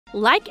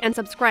Like and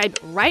subscribe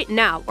right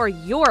now, or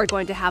you're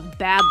going to have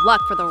bad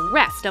luck for the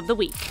rest of the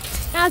week.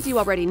 As you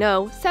already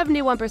know,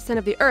 71%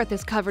 of the Earth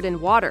is covered in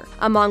water,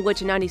 among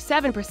which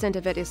 97%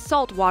 of it is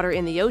salt water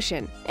in the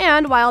ocean.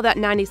 And while that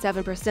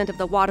 97% of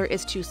the water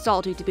is too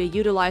salty to be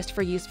utilized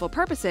for useful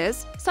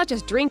purposes, such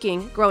as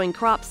drinking, growing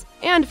crops,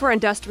 and for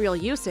industrial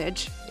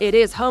usage, it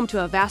is home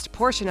to a vast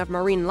portion of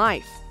marine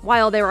life.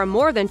 While there are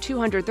more than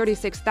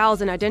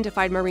 236,000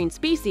 identified marine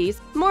species,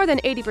 more than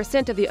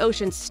 80% of the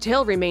ocean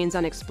still remains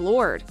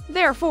unexplored.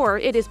 Therefore,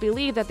 it is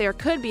believed that there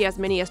could be as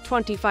many as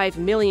 25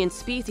 million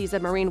species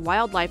of marine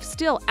wildlife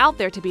still out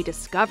there to be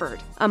discovered.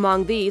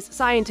 Among these,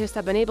 scientists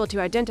have been able to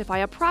identify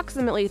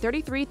approximately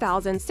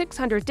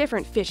 33,600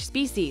 different fish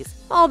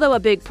species, although a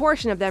big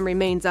portion of them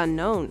remains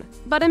unknown.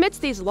 But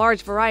amidst these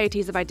large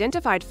varieties of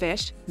identified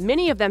fish,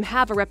 many of them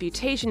have a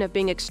reputation of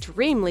being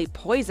extremely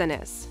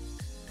poisonous.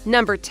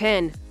 Number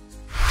 10.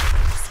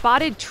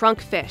 Spotted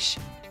trunkfish.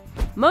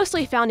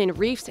 Mostly found in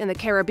reefs in the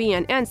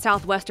Caribbean and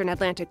southwestern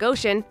Atlantic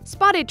Ocean,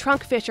 spotted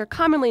trunkfish are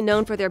commonly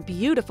known for their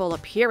beautiful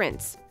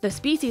appearance. The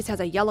species has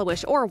a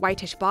yellowish or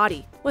whitish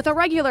body, with a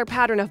regular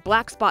pattern of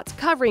black spots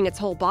covering its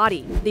whole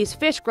body. These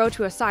fish grow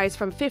to a size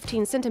from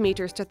 15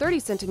 centimeters to 30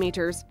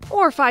 centimeters,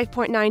 or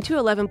 5.9 to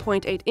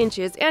 11.8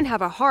 inches, and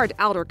have a hard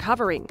outer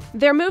covering.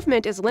 Their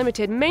movement is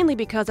limited mainly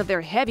because of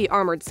their heavy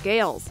armored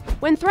scales.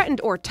 When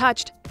threatened or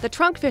touched, the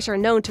trunkfish are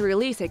known to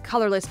release a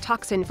colorless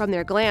toxin from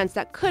their glands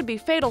that could be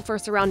fatal for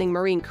surrounding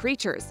marine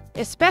creatures,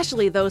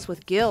 especially those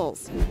with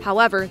gills.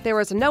 However, there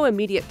is no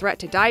immediate threat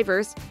to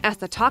divers, as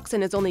the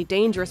toxin is only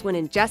dangerous when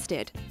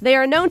ingested. They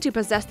are known to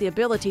possess the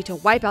ability to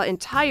wipe out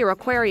entire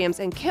aquariums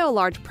and kill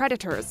large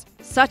predators,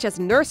 such as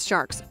nurse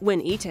sharks,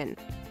 when eaten.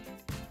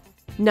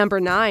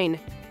 Number 9.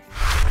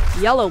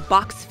 Yellow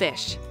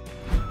boxfish.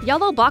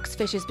 Yellow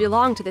boxfishes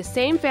belong to the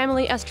same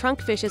family as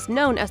trunkfishes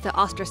known as the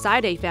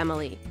Ostracidae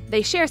family.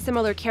 They share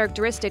similar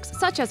characteristics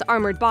such as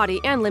armored body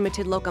and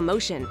limited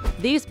locomotion.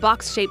 These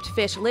box-shaped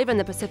fish live in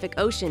the Pacific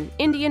Ocean,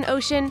 Indian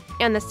Ocean,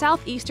 and the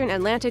southeastern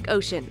Atlantic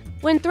Ocean.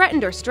 When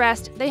threatened or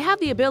stressed, they have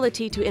the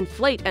ability to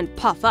inflate and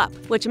puff up,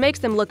 which makes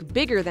them look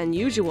bigger than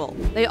usual.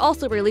 They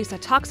also release a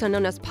toxin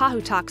known as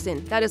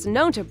pahutoxin that is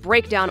known to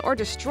break down or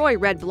destroy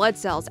red blood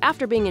cells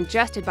after being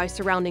ingested by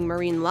surrounding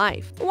marine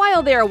life.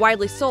 While they are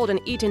widely sold and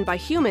eaten by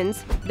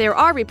humans, there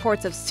are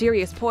reports of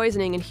serious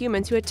poisoning in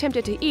humans who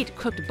attempted to eat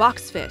cooked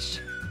boxfish.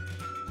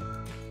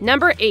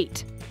 Number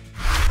 8.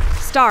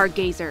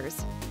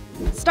 Stargazers.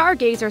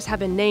 Stargazers have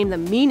been named the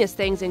meanest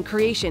things in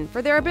creation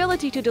for their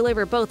ability to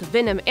deliver both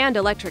venom and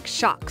electric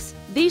shocks.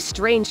 These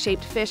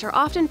strange-shaped fish are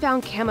often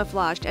found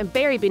camouflaged and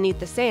buried beneath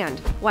the sand,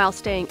 while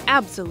staying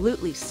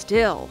absolutely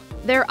still.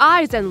 Their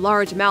eyes and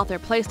large mouth are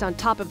placed on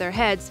top of their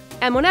heads,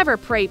 and whenever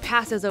prey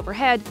passes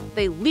overhead,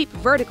 they leap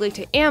vertically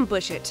to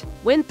ambush it.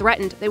 When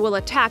threatened, they will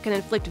attack and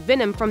inflict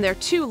venom from their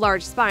two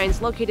large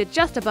spines located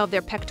just above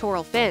their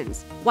pectoral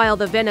fins. While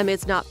the venom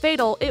is not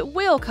fatal, it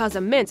will cause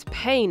immense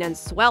pain and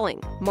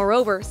swelling.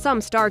 Moreover, some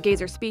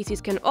stargazer species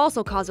can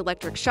also cause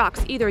electric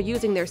shocks, either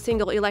using their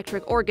single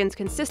electric organs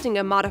consisting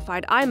of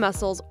modified eye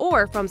muscles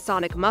or from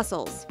sonic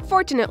muscles.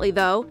 Fortunately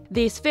though,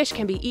 these fish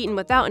can be eaten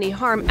without any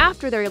harm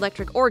after their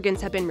electric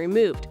organs have been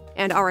removed,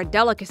 and are a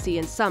delicacy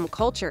in some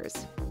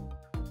cultures.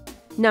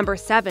 Number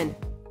 7.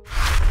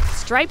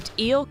 Striped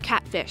eel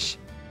catfish.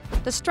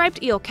 The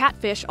striped eel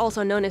catfish,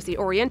 also known as the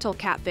oriental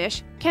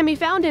catfish, can be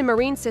found in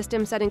marine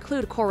systems that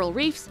include coral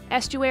reefs,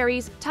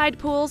 estuaries, tide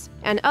pools,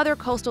 and other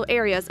coastal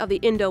areas of the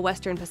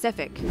Indo-Western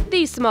Pacific.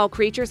 These small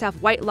creatures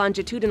have white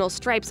longitudinal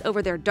stripes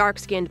over their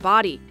dark-skinned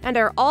body, and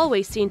are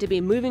always seen to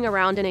be moving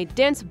around in a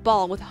dense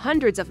ball with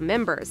hundreds of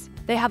members.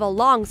 They have a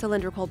long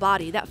cylindrical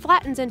body that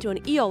flattens into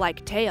an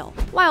eel-like tail.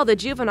 While the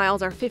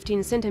juveniles are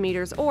 15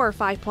 centimeters or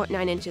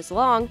 5.9 inches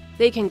long,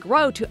 they can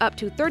grow to up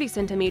to 30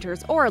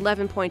 centimeters or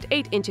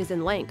 11.8 inches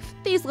in length.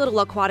 These little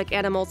aquatic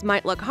animals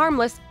might look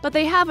harmless, but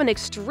they have an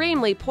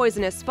extremely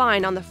poisonous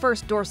spine on the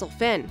first dorsal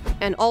fin,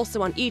 and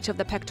also on each of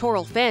the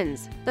pectoral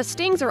fins. The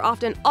stings are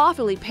often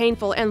awfully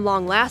painful and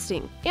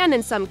long-lasting, and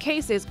in some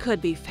cases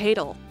could be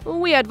fatal.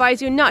 We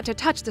advise you not to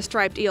touch the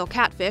striped eel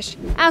catfish,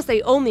 as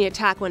they only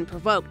attack when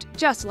provoked,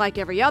 just like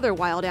every other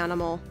wild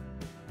animal.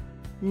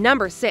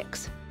 Number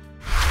 6.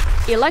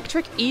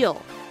 Electric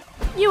eel.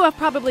 You have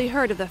probably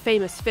heard of the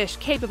famous fish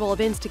capable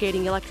of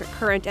instigating electric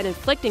current and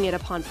inflicting it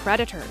upon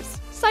predators.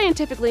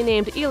 Scientifically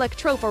named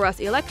Electrophorus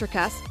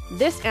electricus,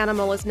 this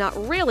animal is not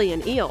really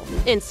an eel.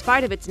 In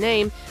spite of its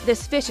name,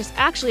 this fish is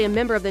actually a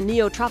member of the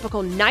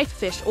neotropical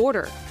knifefish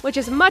order, which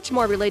is much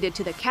more related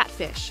to the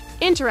catfish.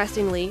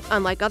 Interestingly,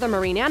 unlike other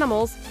marine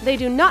animals, they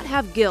do not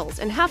have gills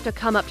and have to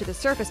come up to the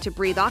surface to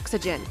breathe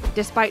oxygen,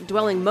 despite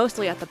dwelling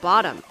mostly at the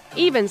bottom.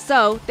 Even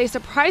so, they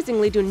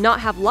surprisingly do not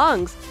have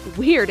lungs.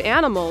 Weird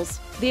animals.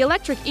 The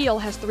electric eel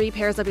has 3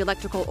 pairs of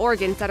electrical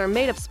organs that are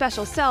made of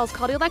special cells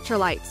called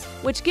electrolytes,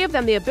 which give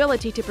them the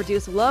ability to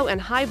produce low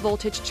and high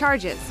voltage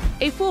charges.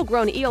 A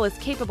full-grown eel is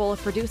capable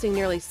of producing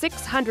nearly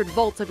 600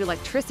 volts of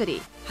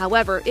electricity.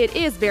 However, it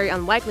is very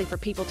unlikely for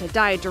people to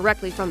die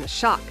directly from the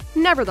shock.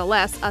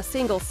 Nevertheless, a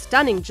single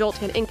stunning jolt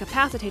can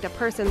incapacitate a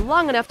person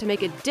long enough to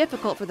make it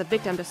difficult for the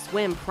victim to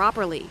swim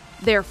properly.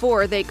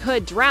 Therefore, they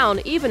could drown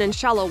even in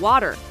shallow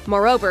water.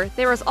 Moreover,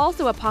 there is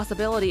also a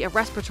possibility of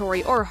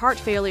respiratory or heart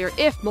failure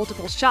if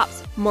multiple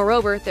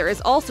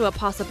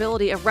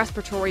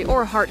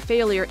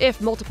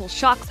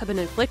shocks have been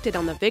inflicted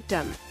on the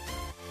victim.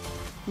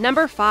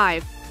 Number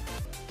 5.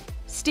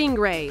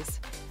 Stingrays.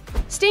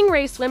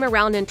 Stingrays swim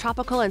around in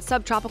tropical and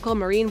subtropical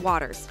marine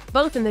waters,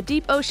 both in the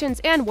deep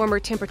oceans and warmer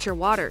temperature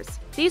waters.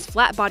 These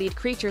flat-bodied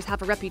creatures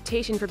have a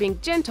reputation for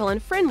being gentle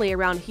and friendly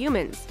around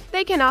humans.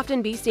 They can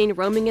often be seen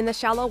roaming in the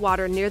shallow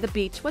water near the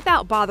beach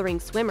without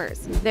bothering swimmers.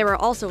 There are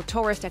also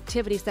tourist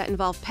activities that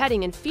involve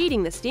petting and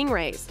feeding the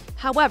stingrays.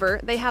 However,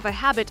 they have a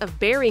habit of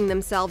burying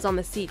themselves on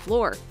the sea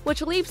floor,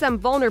 which leaves them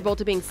vulnerable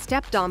to being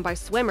stepped on by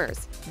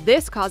swimmers.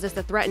 This causes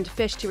the threatened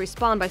fish to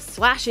respond by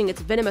slashing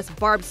its venomous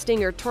barbed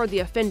stinger toward the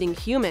offending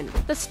human.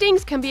 The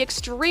stings can be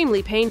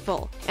extremely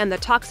painful, and the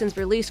toxins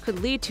released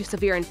could lead to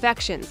severe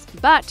infections,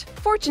 but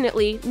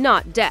fortunately,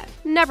 not death.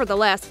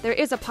 Nevertheless, there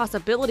is a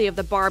possibility of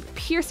the barb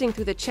piercing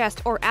through the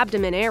chest or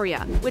abdomen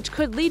area, which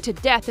could lead to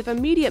death if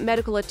immediate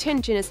medical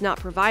attention is not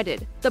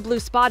provided. The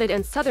blue-spotted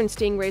and southern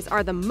stingrays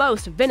are the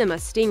most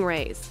venomous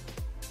stingrays.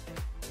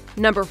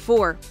 Number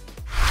 4.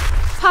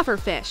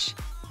 Pufferfish.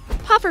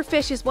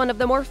 Pufferfish is one of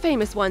the more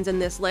famous ones in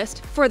this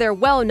list for their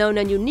well-known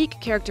and unique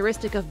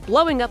characteristic of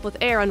blowing up with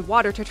air and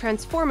water to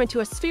transform into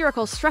a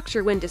spherical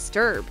structure when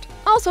disturbed.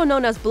 Also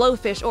known as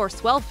blowfish or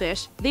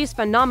swellfish, these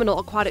phenomenal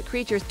aquatic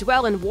creatures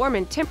dwell in warm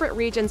and temperate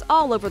regions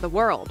all over the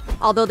world.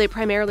 Although they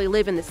primarily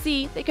live in the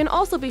sea, they can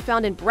also be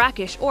found in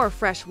brackish or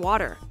fresh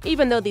water.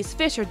 Even though these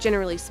fish are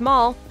generally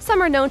small,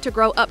 some are known to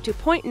grow up to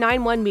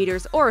 0.91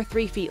 meters or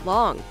 3 feet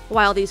long.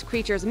 While these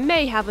creatures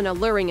may have an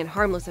alluring and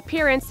harmless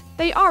appearance,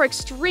 they are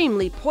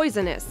extremely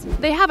poisonous.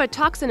 They have a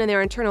toxin in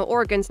their internal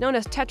organs known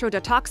as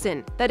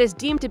tetrodotoxin that is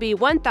deemed to be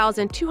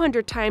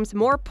 1,200 times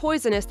more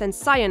poisonous than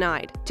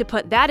cyanide. To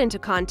put that into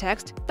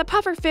context, the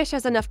pufferfish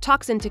has enough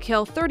toxin to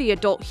kill 30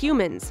 adult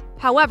humans.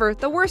 However,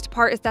 the worst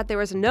part is that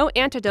there is no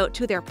antidote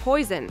to their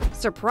poison.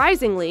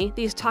 Surprisingly,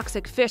 these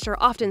toxic fish are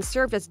often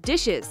served as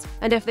dishes,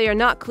 and if they are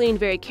not cleaned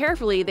very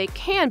carefully, they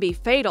can be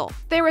fatal.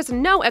 There is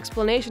no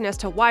explanation as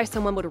to why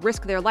someone would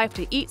risk their life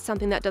to eat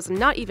something that does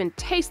not even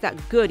taste that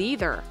good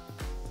either.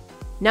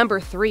 Number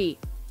 3.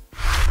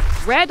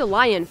 Red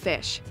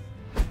lionfish.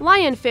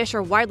 Lionfish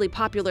are widely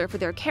popular for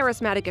their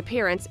charismatic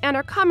appearance and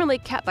are commonly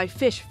kept by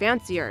fish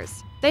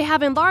fanciers. They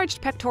have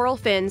enlarged pectoral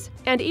fins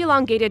and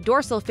elongated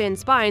dorsal fin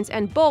spines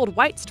and bold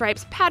white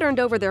stripes patterned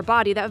over their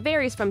body that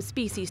varies from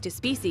species to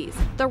species.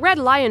 The red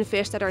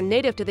lionfish that are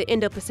native to the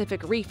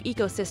Indo-Pacific reef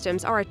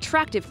ecosystems are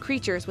attractive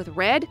creatures with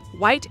red,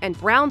 white, and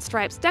brown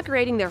stripes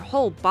decorating their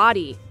whole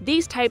body.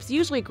 These types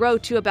usually grow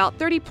to about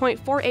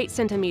 30.48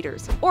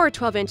 centimeters, or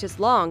 12 inches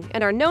long,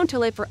 and are known to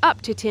live for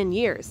up to 10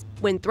 years.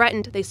 When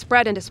threatened, they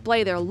spread and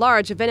display their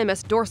large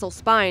venomous dorsal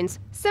spines,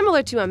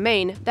 similar to a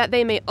mane, that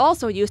they may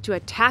also use to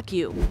attack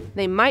you.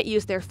 They might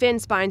use their fin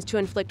spines to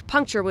inflict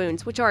puncture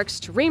wounds, which are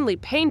extremely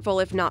painful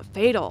if not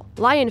fatal.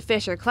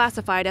 Lionfish are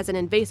classified as an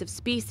invasive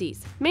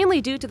species,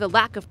 mainly due to the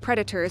lack of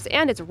predators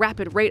and its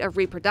rapid rate of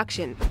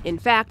reproduction. In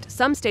fact,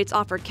 some states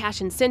offer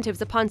cash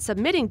incentives upon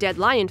submitting dead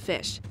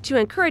lionfish to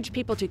encourage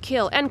people to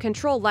kill and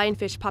control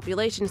lionfish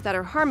populations that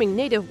are harming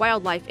native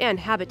wildlife and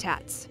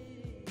habitats.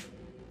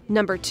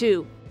 Number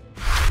 2.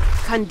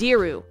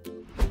 Candiru.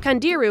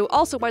 Candiru,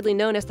 also widely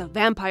known as the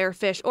vampire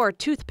fish or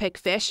toothpick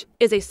fish,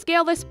 is a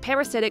scaleless,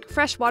 parasitic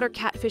freshwater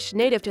catfish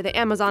native to the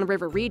Amazon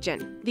River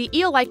region. The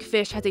eel-like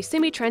fish has a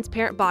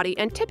semi-transparent body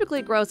and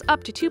typically grows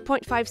up to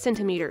 2.5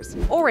 centimeters,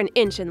 or an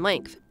inch in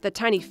length. The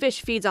tiny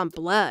fish feeds on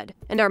blood,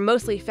 and are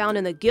mostly found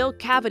in the gill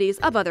cavities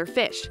of other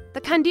fish.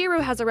 The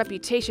candiru has a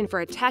reputation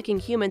for attacking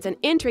humans and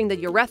entering the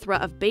urethra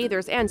of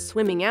bathers and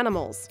swimming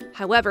animals.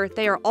 However,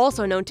 they are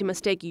also known to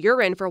mistake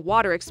urine for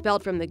water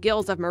expelled from the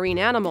gills of marine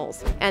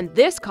animals, and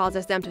this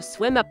causes them to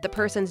swim up the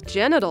person's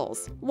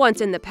genitals.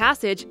 Once in the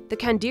passage, the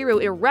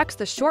candiru erects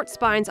the short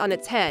spines on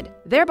its head,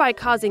 thereby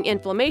causing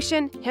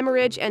inflammation,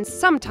 hemorrhage, and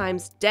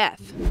sometimes death.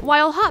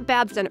 While hot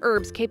baths and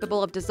herbs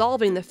capable of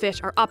dissolving the fish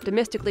are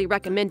optimistically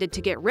recommended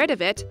to get rid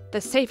of it,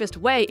 the safest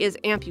way is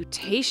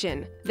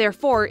amputation.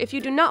 Therefore, if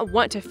you do not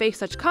want to face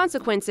such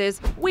consequences,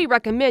 we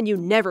recommend you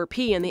never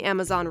pee in the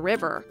Amazon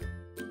River.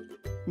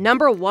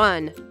 Number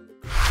 1.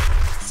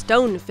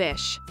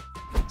 Stonefish.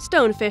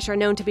 Stonefish are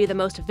known to be the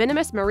most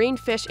venomous marine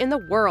fish in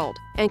the world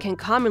and can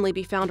commonly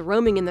be found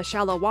roaming in the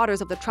shallow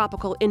waters of the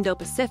tropical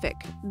Indo-Pacific.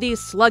 These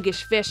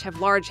sluggish fish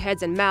have large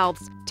heads and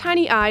mouths,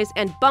 tiny eyes,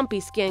 and bumpy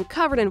skin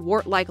covered in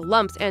wart-like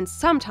lumps and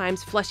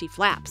sometimes fleshy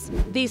flaps.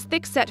 These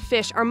thick-set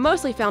fish are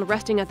mostly found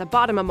resting at the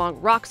bottom among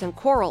rocks and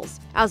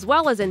corals, as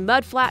well as in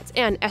mudflats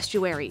and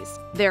estuaries.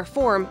 Their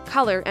form,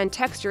 color, and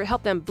texture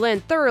help them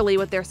blend thoroughly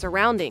with their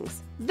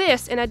surroundings.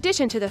 This, in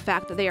addition to the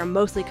fact that they are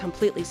mostly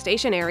completely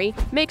stationary,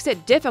 makes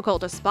it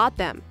difficult to spot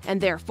them, and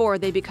therefore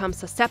they become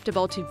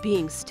susceptible to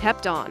being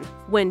stepped on.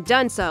 When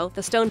done so,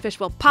 the stonefish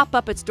will pop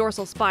up its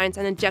dorsal spines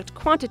and inject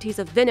quantities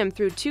of venom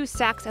through 2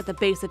 sacs at the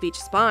base of each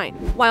spine.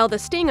 While the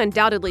sting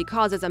undoubtedly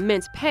causes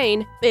immense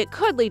pain, it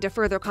could lead to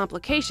further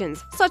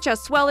complications, such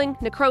as swelling,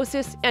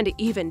 necrosis, and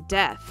even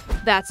death.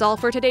 That's all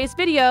for today's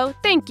video.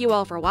 Thank you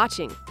all for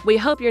watching. We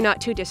hope you're not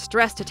too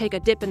distressed to take a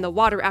dip in the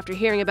water after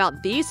hearing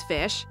about these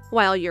fish.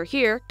 While you're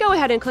here, go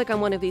ahead and click on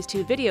one of these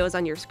 2 videos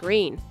on your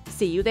screen.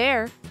 See you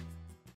there!